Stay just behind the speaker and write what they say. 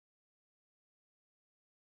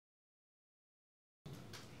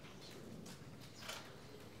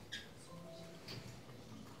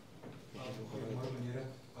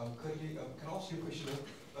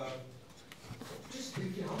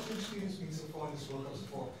on this World Cup so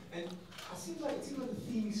far. And it seems like the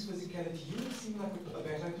theme is physicality. You seem like a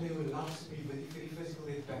backline player who loves to be very physical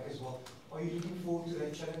at the back as well. Are you looking forward to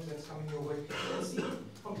that challenge that's coming your way? And see,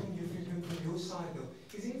 from your side though,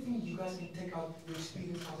 is there anything you guys can take out your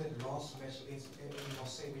experience out that last match against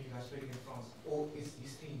Marseille when you guys played against France? Or is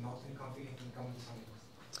history not going to come anything coming to something?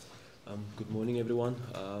 Good morning, everyone.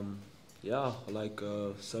 Yeah, like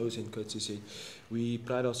Sous and Curtie said, we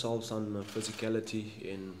pride ourselves on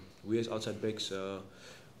physicality, and we as outside backs,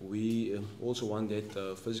 we also want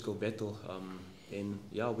that physical battle, and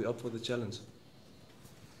yeah, we're up for the challenge.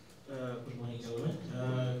 Good morning, gentlemen.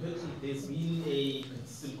 Curtie, there's been a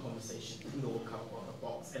consistent conversation in the World Cup about the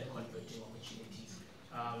box and converting opportunities.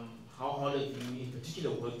 How hard have you in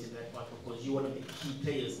particular worked in that part? Because you're one of the key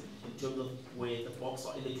players in terms of where the box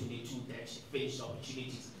are in the 22 that finish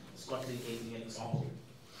opportunities. Scotland gave an example.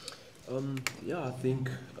 Yeah, I think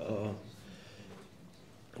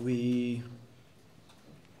we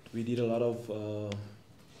did a lot of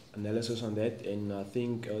analysis on that, and I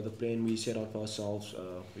think the plan we set out for ourselves,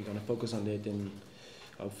 we're going to focus on that, and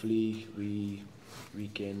hopefully we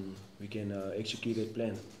can execute that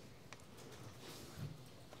plan.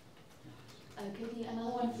 Currie,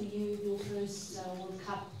 another one for you, your first World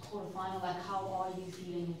Cup quarterfinal. Like, how are you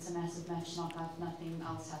feeling? It's a massive match knockout. Nothing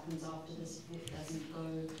else happens after this if it doesn't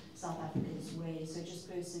go South Africa's way. So just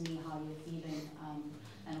personally, how you're feeling,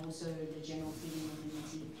 and also the general feeling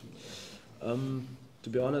within the team. To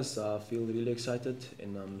be honest, I feel really excited,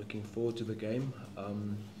 and I'm looking forward to the game.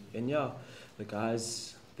 And yeah, the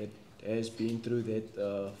guys that has been through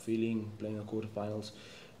that feeling playing the quarterfinals,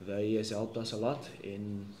 they has helped us a lot,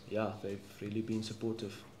 and yeah, they've really been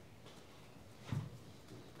supportive.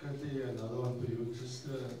 Currie, another one for you. Just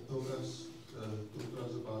talk to us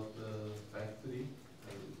about the back three,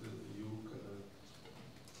 you,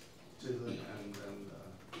 Chisholm, and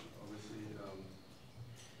obviously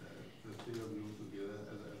the three of you together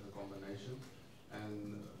as a combination,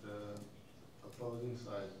 and the opposing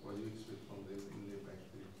side. What do you expect from them in their back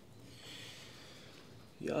three?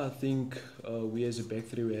 Yeah, I think we as a back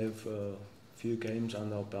three, we have a few games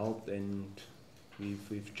under our belt, and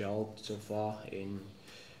we've gelled so far, and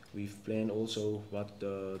we've planned also what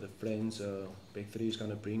the friends back three is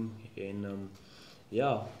going to bring, and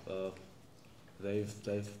yeah,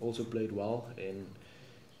 they've also played well, and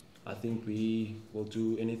I think we will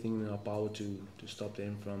do anything in our power to stop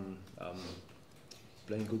them from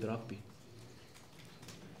playing good rugby.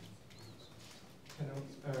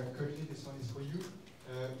 Hello, Currie, this one is for you.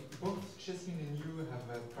 Both Cheslin and you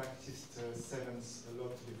have practiced sevens a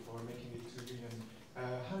lot before making it to Union.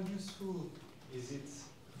 How useful is it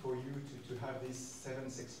for you to have this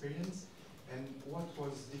sevens experience, and what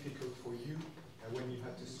was difficult for you when you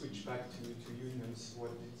had to switch back to Unions?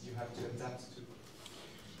 What did you have to adapt to?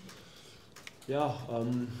 Yeah,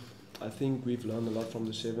 I think we've learned a lot from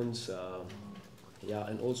the sevens. Yeah,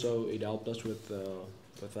 and also it helped us with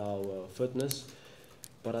our fitness.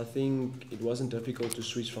 But I think it wasn't difficult to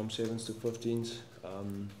switch from 7s to 15s,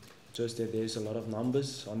 just that there's a lot of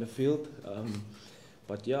numbers on the field.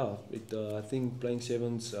 But yeah, I think playing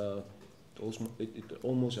 7s it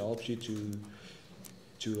almost helps you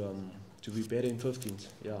to be better in 15s.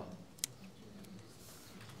 Yeah.